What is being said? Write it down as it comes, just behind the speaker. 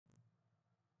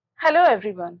Hello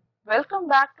everyone, welcome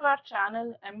back to our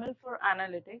channel ML for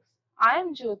Analytics. I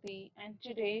am Jyoti and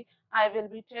today I will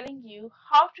be telling you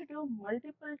how to do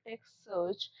multiple text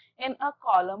search in a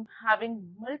column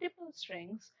having multiple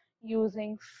strings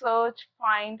using search,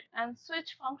 find and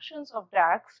switch functions of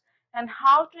DAX and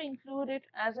how to include it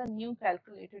as a new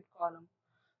calculated column.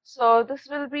 So this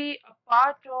will be a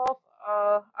part of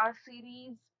our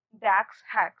series DAX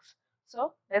hacks.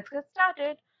 So let's get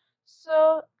started.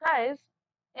 So guys,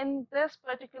 in this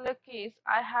particular case,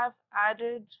 I have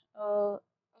added a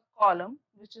column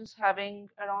which is having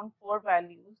around 4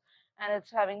 values and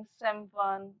it's having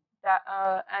SEM1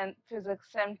 and physics,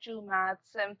 SEM2 math,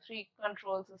 SEM3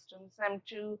 control system,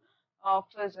 SEM2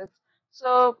 physics.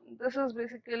 So this is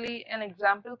basically an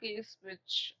example case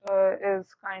which is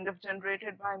kind of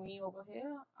generated by me over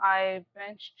here. I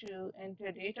went to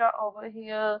enter data over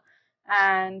here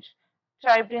and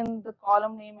typed in the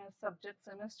column name as subject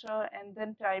semester and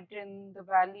then typed in the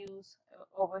values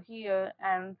over here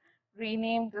and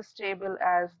renamed this table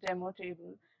as demo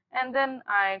table. And then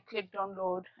I clicked on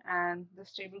load and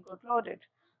this table got loaded.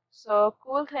 So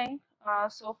cool thing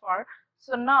so far.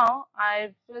 So now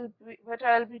what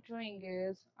I'll be doing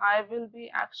is I will be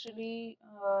actually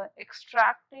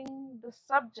extracting the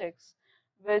subjects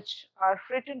which are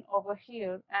written over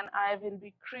here and I will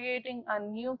be creating a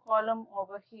new column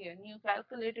over here, new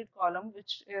calculated column,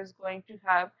 which is going to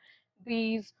have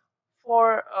these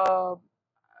four,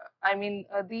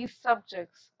 these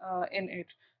subjects in it.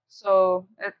 So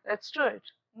let's do it.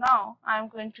 Now I'm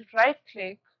going to right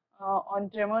click on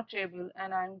demo table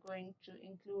and I'm going to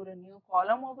include a new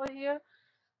column over here.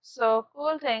 So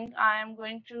cool thing, I am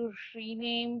going to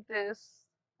rename this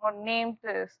or name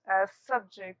this as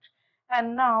subject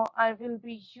and now I will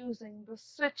be using the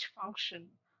switch function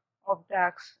of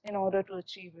DAX in order to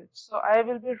achieve it. So I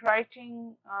will be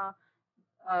writing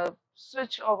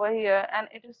switch over here and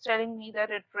it is telling me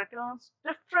that it returns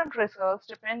different results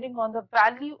depending on the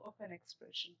value of an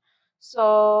expression.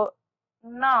 So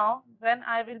now when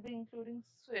I will be including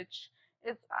switch,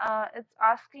 it's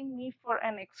asking me for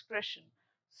an expression.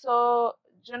 So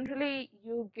generally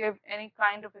you give any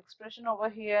kind of expression over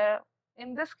here.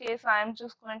 In this case, I am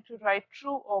just going to write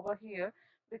true over here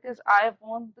because I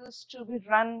want this to be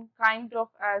run kind of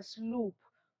as loop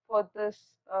for this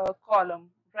column,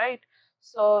 right?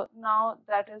 So now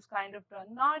that is kind of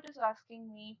done. Now it is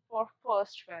asking me for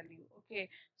first value. Okay,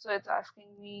 so it's asking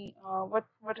me what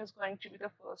is going to be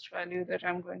the first value that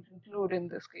I'm going to include in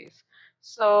this case.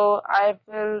 So I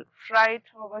will write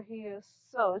over here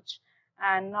search,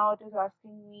 and now it is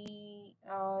asking me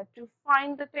to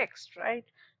find the text, right?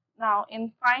 Now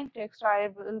in find text, I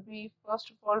will be first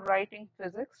of all writing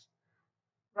physics,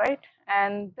 right?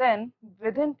 And then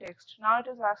within text, now it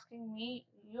is asking me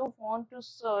you want to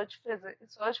search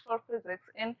for physics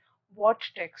in what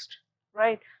text,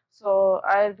 right? So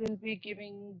I will be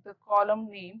giving the column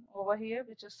name over here,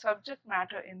 which is subject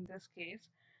matter in this case.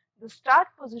 The start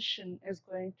position is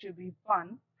going to be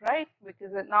 1, right?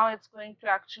 Because now it's going to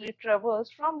actually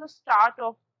traverse from the start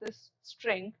of this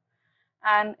string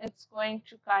and it's going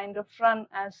to kind of run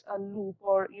as a loop,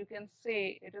 or you can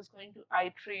say it is going to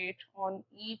iterate on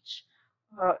each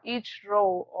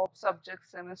row of subject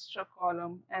semester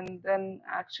column, and then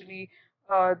actually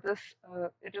this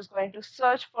it is going to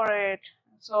search for it.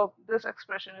 So this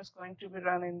expression is going to be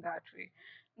run in that way.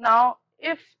 Now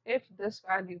if this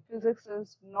value physics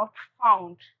is not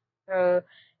found uh,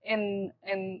 in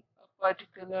a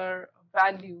particular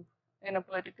value in a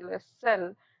particular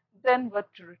cell, then what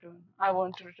to return? I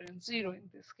want to return 0 in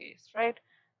this case, right?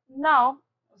 Now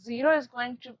 0 is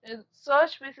going to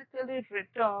search basically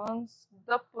returns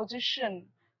the position,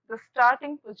 the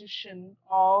starting position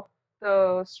of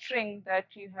the string that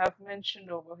you have mentioned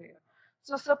over here.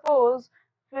 So suppose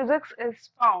physics is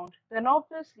found, then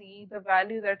obviously the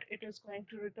value that it is going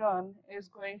to return is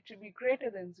going to be greater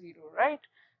than 0, right?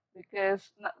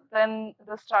 Because then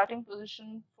the starting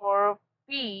position for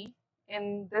P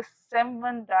in this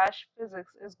SEM1 dash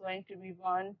physics is going to be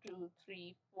 1, 2,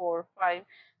 3, 4, 5,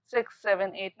 6,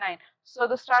 7, 8, 9. So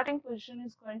the starting position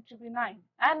is going to be 9.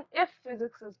 And if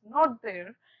physics is not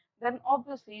there, then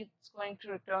obviously it's going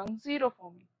to return 0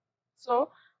 for me. So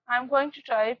I'm going to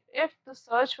type if the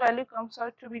search value comes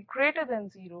out to be greater than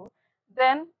 0,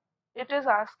 then it is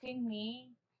asking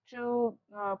me to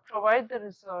provide the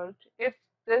result if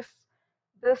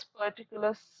this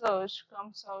particular search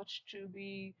comes out to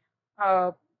be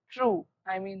uh, true.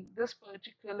 I mean, this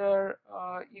particular,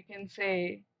 you can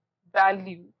say,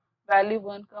 value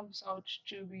 1 comes out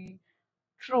to be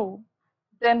true,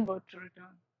 then what to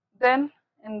return? Then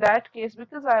in that case,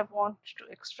 because I want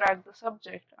to extract the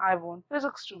subject, I want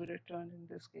physics to be returned in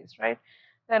this case, right?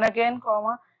 Then again,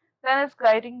 comma, then it's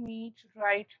guiding me to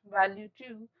write value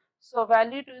 2. So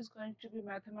value 2 is going to be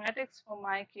mathematics for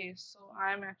my case. So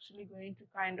I'm actually going to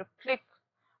kind of click,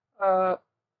 uh,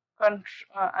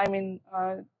 I mean,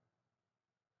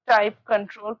 type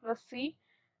control plus C,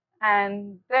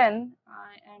 and then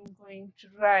I am going to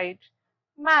write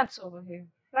maths over here,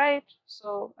 right?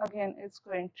 So again, it's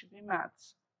going to be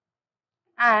maths.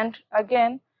 And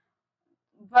again,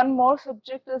 one more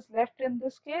subject is left in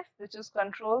this case, which is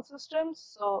control systems.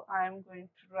 So I'm going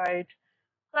to write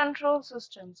control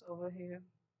systems over here,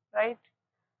 right?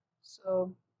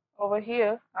 So over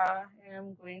here, I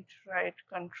am going to write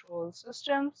control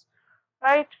systems,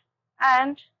 right?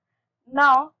 And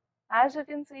now, as you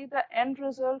can see, the end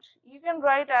result, you can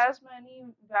write as many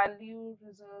value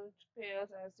result pairs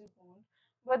as you want,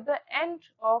 but the end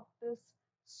of this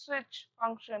switch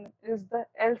function is the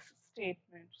else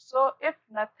statement. So if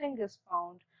nothing is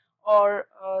found, or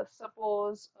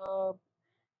suppose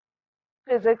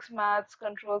physics, maths,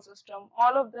 control system,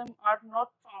 all of them are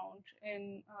not found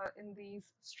in these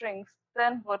strings,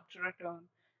 then what to return?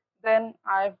 Then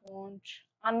I want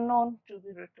unknown to be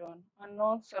returned,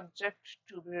 unknown subject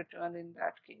to be returned in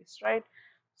that case, right?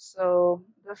 So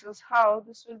this is how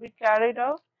this will be carried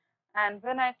out. And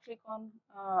when I click on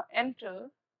enter,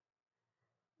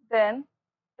 then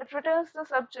it returns the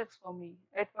subjects for me.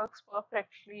 It works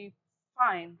perfectly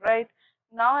fine, right?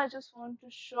 Now I just want to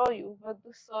show you what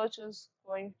the search is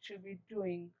going to be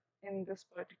doing in this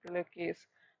particular case.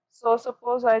 So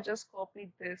suppose I just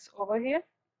copied this over here,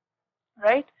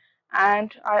 right?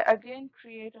 And I again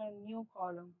create a new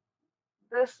column.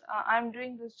 This I'm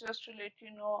doing this just to let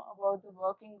you know about the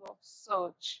working of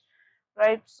search,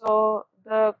 right? So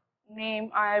the name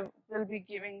I will be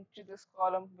giving to this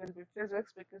column will be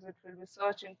physics, because it will be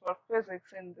searching for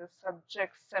physics in the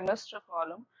subject semester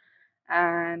column.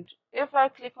 And if I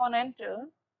click on enter,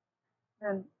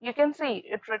 then you can see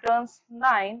it returns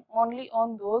 9 only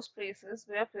on those places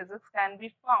where physics can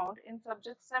be found in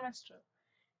subject semester.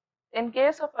 In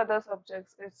case of other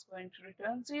subjects, it's going to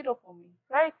return 0 for me,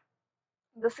 right?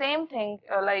 The same thing,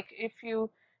 like if you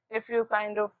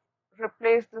kind of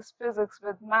replace this physics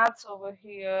with maths over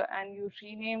here, and you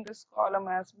rename this column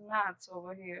as maths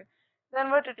over here, then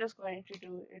what it is going to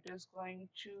do, it is going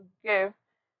to give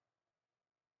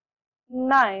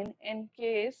 9 in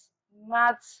case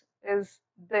maths is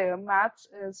there, maths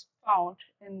is found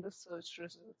in the search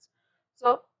results.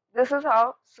 So this is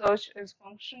how search is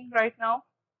functioning right now.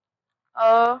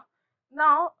 uh,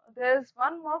 Now there's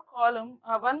one more column,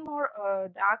 one more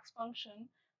DAX function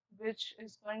which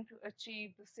is going to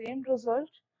achieve the same result,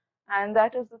 and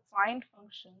that is the find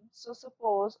function. So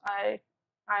suppose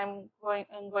I'm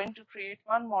going to create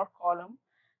one more column,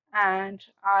 and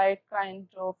I kind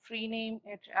of rename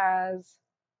it as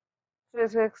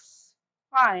physics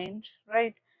find,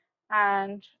 right?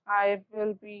 And I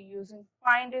will be using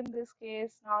find in this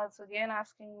case. Now it's again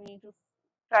asking me to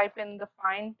type in the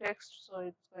find text, so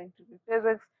it's going to be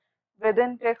physics.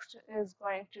 Within text is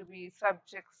going to be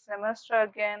subject semester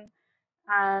again,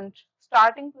 and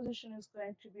starting position is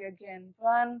going to be again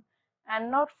 1,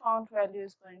 and not found value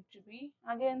is going to be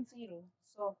again 0.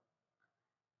 So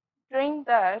doing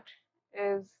that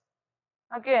is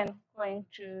again going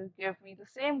to give me the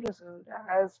same result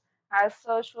as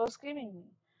search was giving me.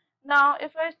 Now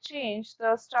if I change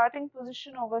the starting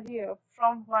position over here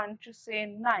from 1 to say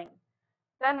 9,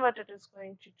 then what it is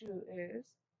going to do is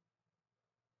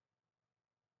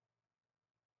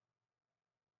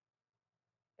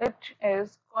it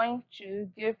is going to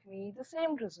give me the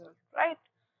same result, right?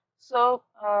 So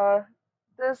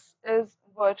this is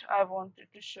what I wanted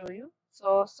to show you.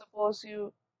 So suppose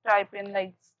you type in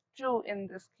like 2 in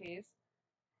this case.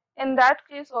 In that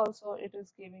case also it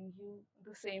is giving you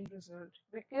the same result,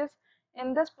 because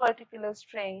in this particular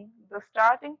string the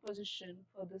starting position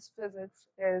for this physics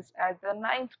is at the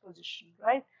 9th position,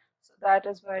 right? So that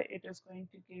is why it is going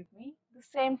to give me the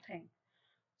same thing.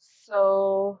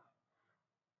 So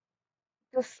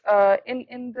this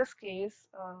in this case,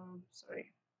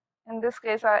 sorry, in this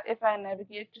case, if I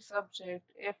navigate to subject,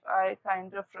 if I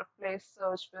kind of replace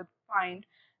search with find,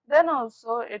 then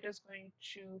also it is going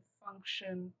to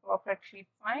function perfectly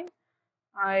fine.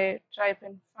 I type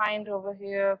in find over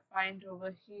here,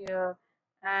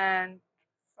 and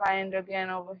find again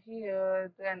over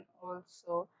here. Then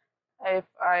also, if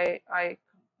I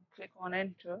click on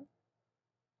enter,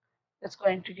 it's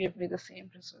going to give me the same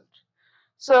result.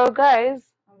 So guys,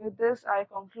 with this I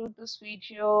conclude this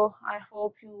video. I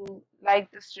hope you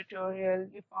liked this tutorial,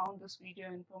 you found this video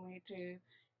informative.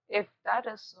 If that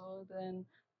is so, then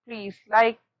Please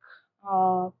like,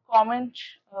 comment,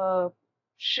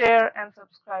 share, and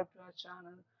subscribe to our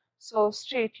channel. So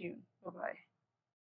stay tuned. Bye bye.